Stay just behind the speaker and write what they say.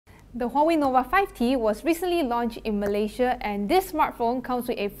The Huawei Nova 5T was recently launched in Malaysia, and this smartphone comes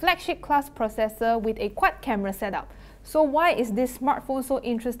with a flagship class processor with a quad camera setup. So why is this smartphone so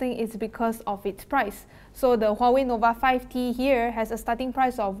interesting? It's because of its price. So the Huawei Nova 5T here has a starting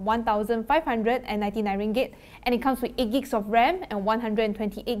price of 1,599 ringgit, and it comes with 8 gigs of RAM and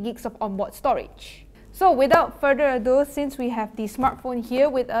 128 gigs of onboard storage. So without further ado, since we have the smartphone here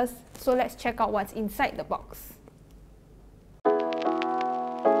with us, so let's check out what's inside the box.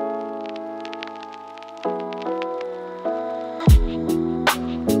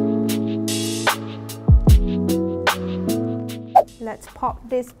 Let's pop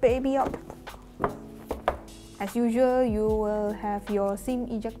this baby up. As usual, you will have your SIM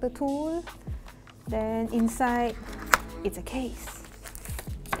ejector tool. Then inside, it's a case.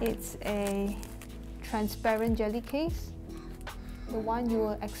 It's a transparent jelly case, the one you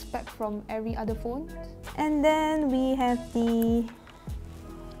will expect from every other phone. And then we have the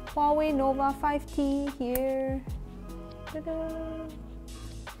Huawei Nova 5T here. Okay,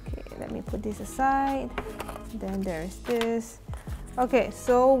 let me put this aside. Then there's this. Okay,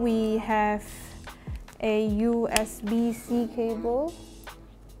 so we have a USB-C cable.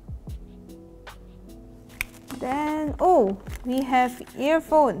 Then, oh, we have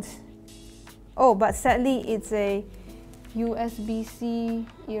earphones. Oh, but sadly, it's a USB-C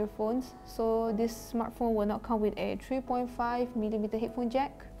earphones. So this smartphone will not come with a 3.5mm headphone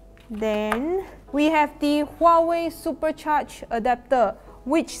jack. Then we have the Huawei Supercharge adapter,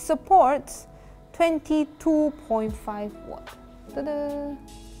 which supports 22.5 watt. Ta-da!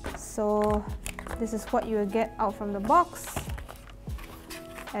 So this is what you will get out from the box.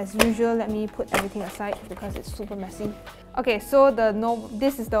 As usual, let me put everything aside because it's super messy. Okay, so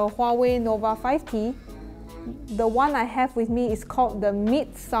this is the Huawei Nova 5T. The one I have with me is called the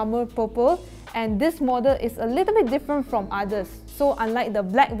Midsummer Purple, and this model is a little bit different from others. So unlike the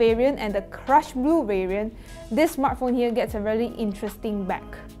black variant and the crushed blue variant, this smartphone here gets a very interesting back.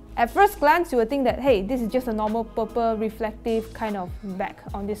 At first glance, you would think that, hey, this is just a normal purple reflective kind of back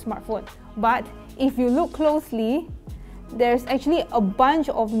on this smartphone. But if you look closely, there's actually a bunch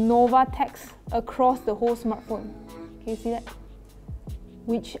of Nova text across the whole smartphone. Can you see that?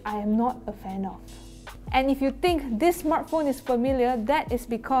 Which I am not a fan of. And if you think this smartphone is familiar, that is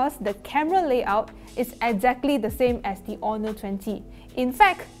because the camera layout is exactly the same as the Honor 20. In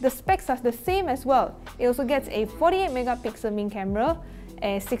fact, the specs are the same as well. It also gets a 48MP main camera,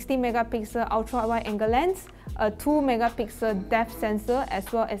 a 60MP ultra-wide angle lens, a 2MP depth sensor,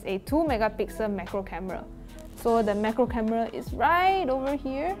 as well as a 2MP macro camera. So the macro camera is right over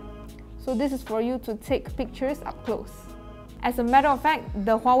here. So this is for you to take pictures up close. As a matter of fact,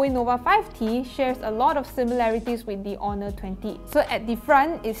 the Huawei Nova 5T shares a lot of similarities with the Honor 20. So at the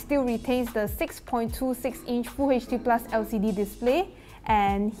front, it still retains the 6.26-inch Full HD Plus LCD display.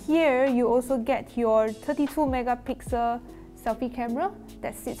 And here you also get your 32MP selfie camera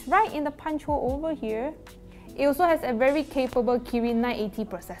that sits right in the punch hole over here. It also has a very capable Kirin 980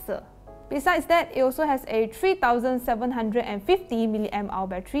 processor. Besides that, it also has a 3750 mAh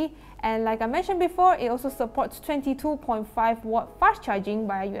battery, and like I mentioned before, it also supports 22.5 watt fast charging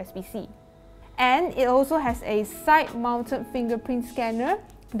via USB-C. And it also has a side-mounted fingerprint scanner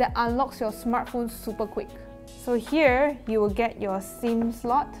that unlocks your smartphone super quick. So here, you will get your SIM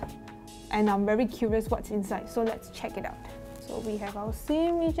slot, and I'm very curious what's inside, so let's check it out. So we have our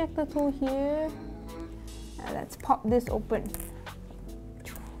SIM ejector tool here, and let's pop this open.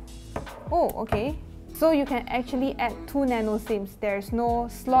 Oh, okay. So you can actually add 2 nano SIMs. There's no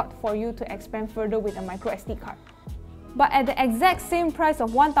slot for you to expand further with a micro SD card. But at the exact same price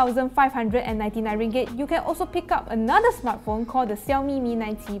of 1,599 ringgit, you can also pick up another smartphone called the Xiaomi Mi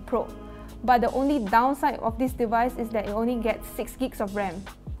 9T Pro. But the only downside of this device is that it only gets 6 gigs of RAM.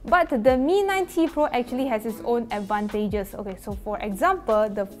 But the Mi 9T Pro actually has its own advantages. Okay, so for example,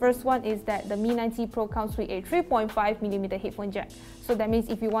 the first one is that the Mi 9T Pro comes with a 3.5mm headphone jack. So that means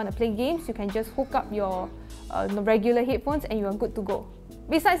if you want to play games, you can just hook up your regular headphones and you are good to go.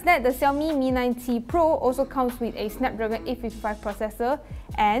 Besides that, the Xiaomi Mi 9T Pro also comes with a Snapdragon 855 processor,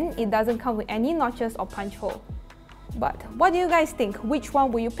 and it doesn't come with any notches or punch hole. But what do you guys think? Which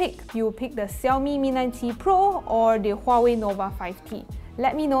one will you pick? You will pick the Xiaomi Mi 9T Pro or the Huawei Nova 5T?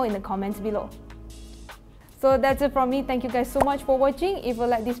 Let me know in the comments below. So that's it from me. Thank you guys so much for watching. If you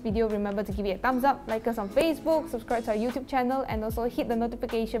like this video, remember to give it a thumbs up, like us on Facebook, subscribe to our YouTube channel, and also hit the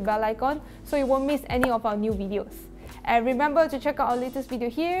notification bell icon so you won't miss any of our new videos. And remember to check out our latest video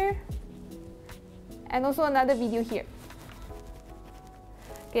here, and also another video here.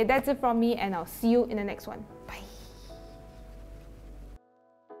 Okay, that's it from me, and I'll see you in the next one.